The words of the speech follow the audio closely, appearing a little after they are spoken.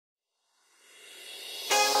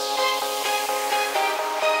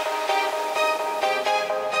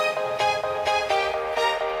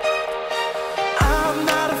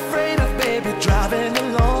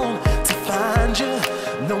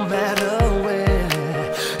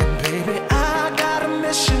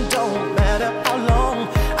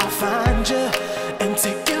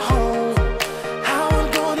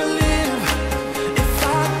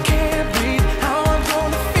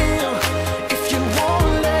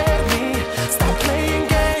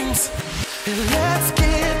Let's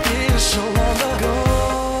get this show on the go.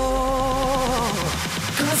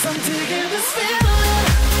 'Cause I'm digging this feeling,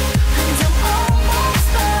 and I'm almost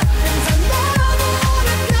there, and I never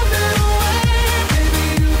wanna give it away. Baby,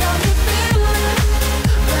 you got me feeling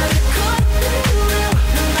that it could be real,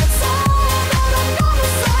 and that's all that I'm gonna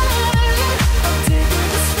say. I'm digging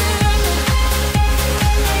this feeling,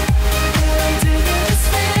 yeah, I'm digging this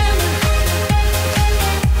feeling,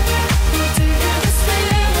 I'm digging this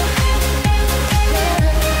feeling,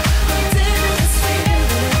 yeah, I'm digging this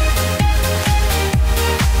feeling.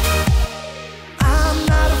 I'm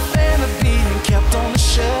not a fan of being kept on the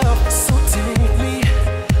shelf, so take me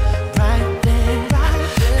right there.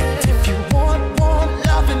 And if you want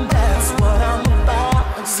loving, that's what I'm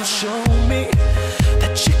about. So show me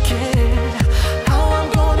that you care. How I'm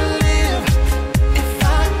gonna live if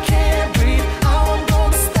I can't breathe. How I'm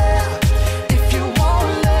gonna stare if you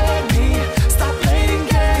won't let me. Stop playing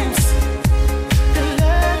games and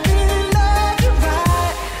let me love you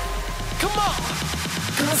right. Come on,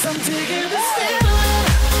 'cause I'm digging this feeling,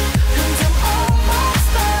 and I'm almost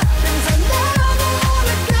there, and I never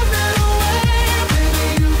wanna give it away. Baby,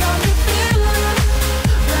 you got me feeling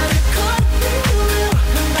that it could be real,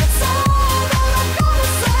 and that's all that I'm gonna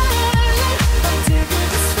say. I'm digging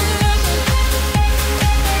this feeling,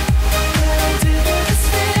 yeah, I'm digging this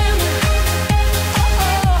feeling.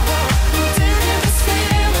 Oh, I'm digging this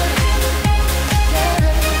feeling, yeah,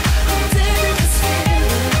 I'm digging this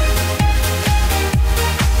feeling.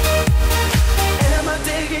 Am I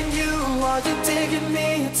digging you? Are you digging me?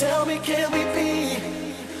 Tell me, can we be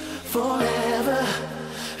forever?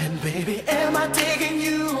 And baby, am I digging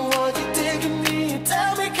you? Are you digging me?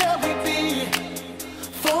 Tell me, can we be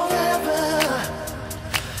forever?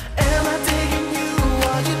 Am I digging you?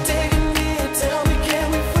 Are you digging me? Tell me, can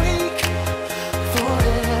we freak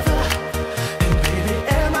forever? And baby,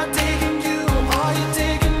 am I digging you? Are you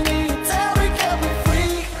digging me? Tell me, can we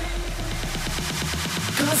freak?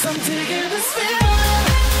 'Cause I'm digging this feeling,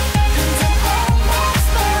 and I'm almost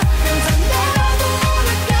there, and I never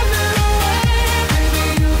wanna give it away. Baby,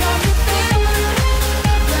 you got me feeling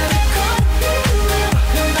that it could be real,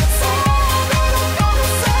 and that's all that I'm gonna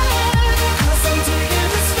say. 'Cause I'm digging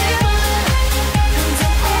this feeling, and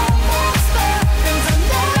I'm almost there, and I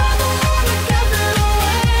never wanna give it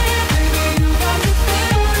away. Baby, you got me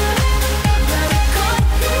feeling that it could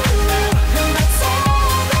be real, and that's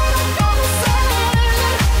all that I'm gonna say.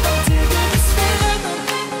 I'm digging this feeling,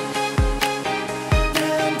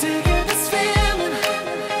 yeah, I'm digging this feeling,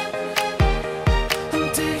 I'm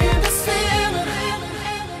digging this feeling,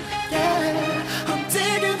 yeah, I'm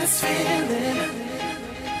digging this feeling.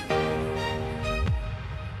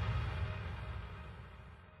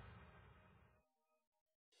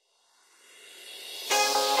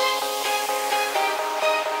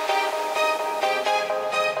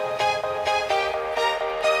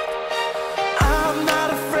 I'm not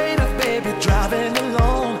afraid of baby driving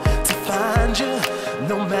alone to find you,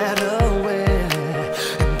 no matter where.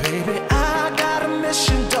 And baby, I got a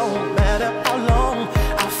mission, don't matter how long.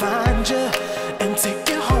 I'll find you and take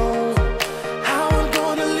you home. How I'm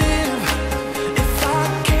gonna live if I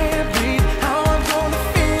can't breathe. How I'm gonna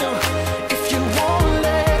feel if you won't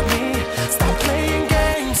let me. Stop playing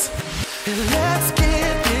games and let's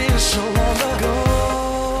get this show on the go.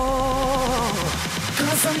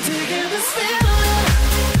 'Cause I'm digging this feeling,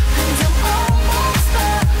 and I'm almost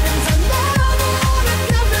there, and I never wanna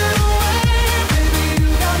give it away. Baby, you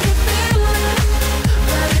got me feeling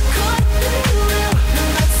that it could be real,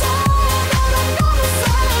 and that's all that I'm gonna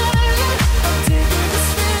say. I'm digging this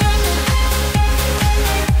feeling,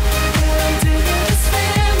 yeah, I'm digging this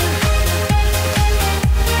feeling,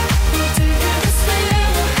 I'm digging this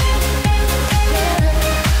feeling, yeah,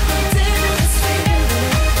 I'm digging this feeling.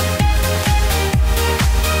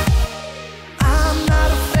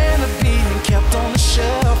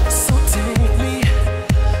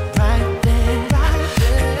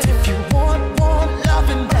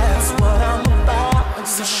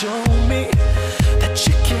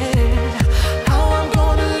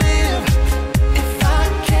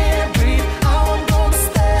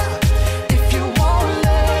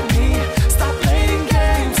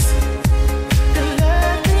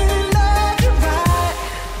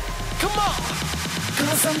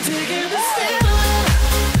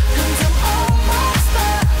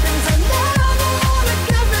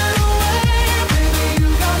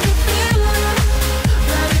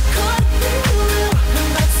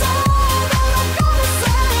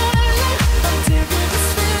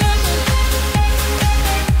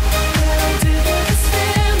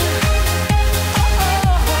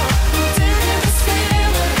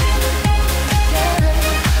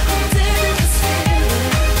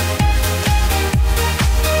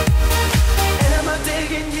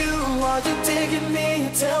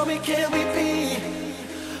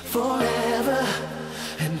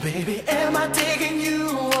 I digging you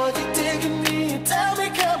or you digging me? Tell me,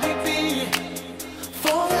 can we be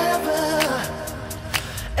forever?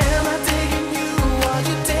 Am I digging you or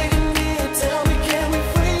you digging me? Tell me, can we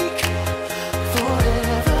freak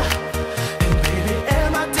forever? And baby,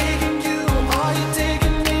 am I digging you or you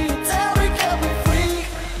digging me? Tell me, can we freak?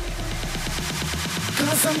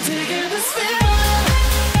 'Cause I'm digging this feeling.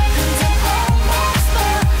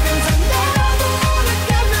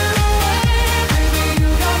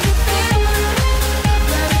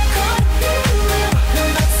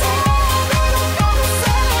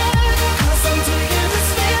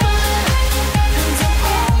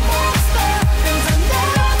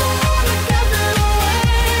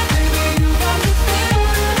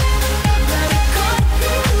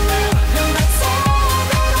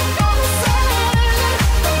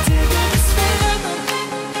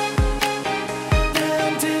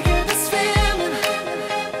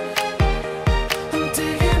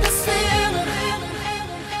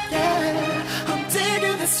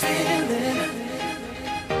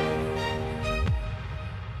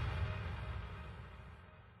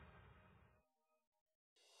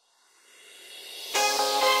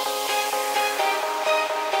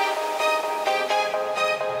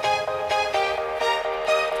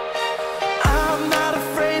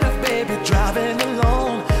 Driving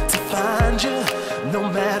alone to find you, no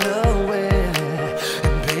matter where.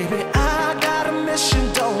 And baby, I got a mission,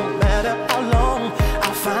 don't matter how long.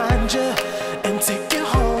 I'll find you and take you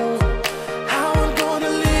home. How I'm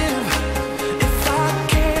gonna live if I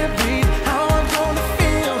can't breathe? How I'm gonna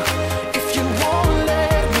feel if you won't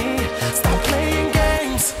let me stop playing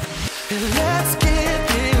games? And let's get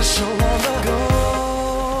this show on the go.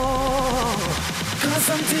 'Cause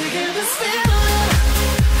I'm digging this feeling.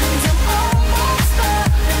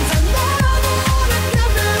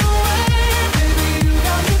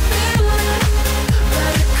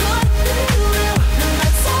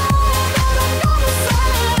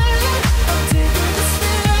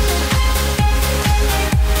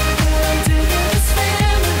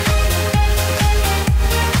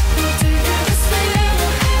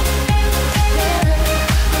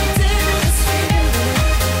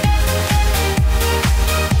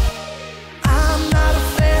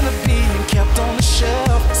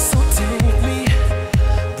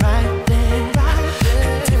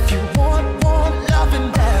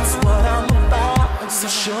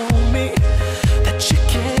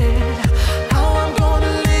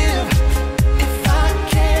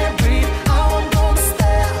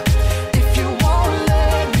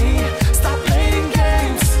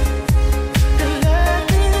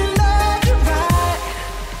 I'm digging this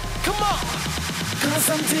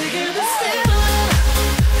feeling,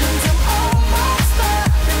 and I'm almost there,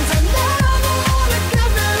 and I never wanna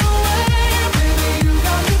give it away. Baby, you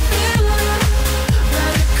got me feeling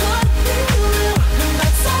that it could be real, and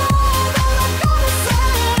that's all that I'm gonna say.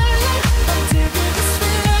 I'm digging this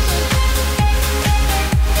feeling,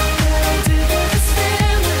 yeah, I'm digging this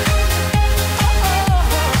feeling.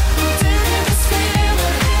 I'm digging this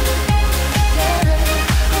feeling, yeah,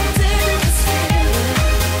 I'm digging this feeling.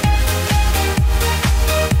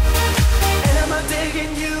 Am I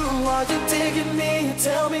digging you? Are you digging me?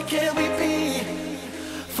 Tell me, can we be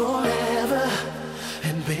forever?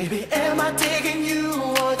 And baby, am I digging you?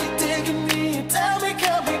 Are you digging me? Tell me,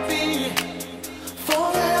 can we be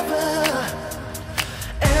forever?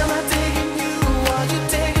 Am I digging you? Are you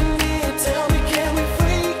digging me? Tell me, can we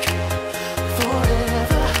freak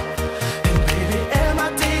forever? And baby, am I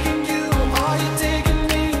digging you? Are you digging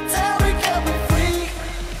me? Tell me, can we freak?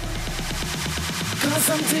 'Cause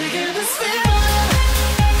I'm digging this feeling.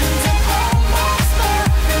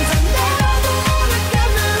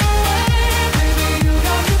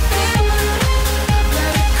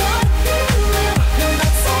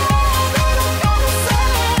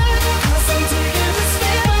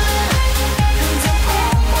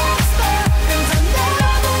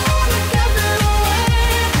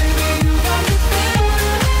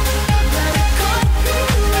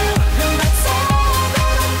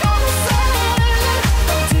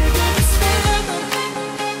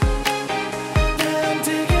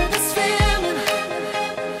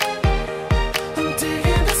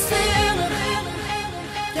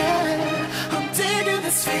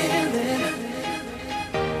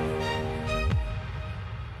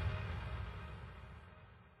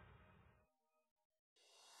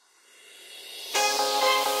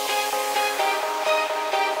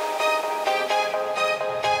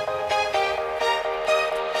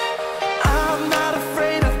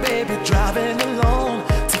 Driving